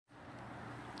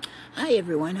Hi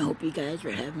everyone, I hope you guys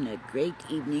are having a great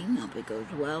evening. Hope it goes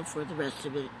well for the rest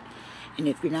of it. And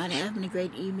if you're not having a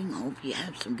great evening, hope you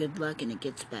have some good luck and it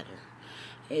gets better.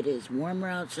 It is warmer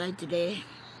outside today,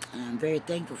 and I'm very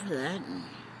thankful for that. And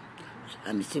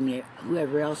I'm assuming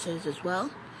whoever else is as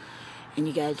well. And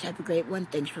you guys have a great one.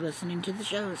 Thanks for listening to the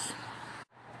shows.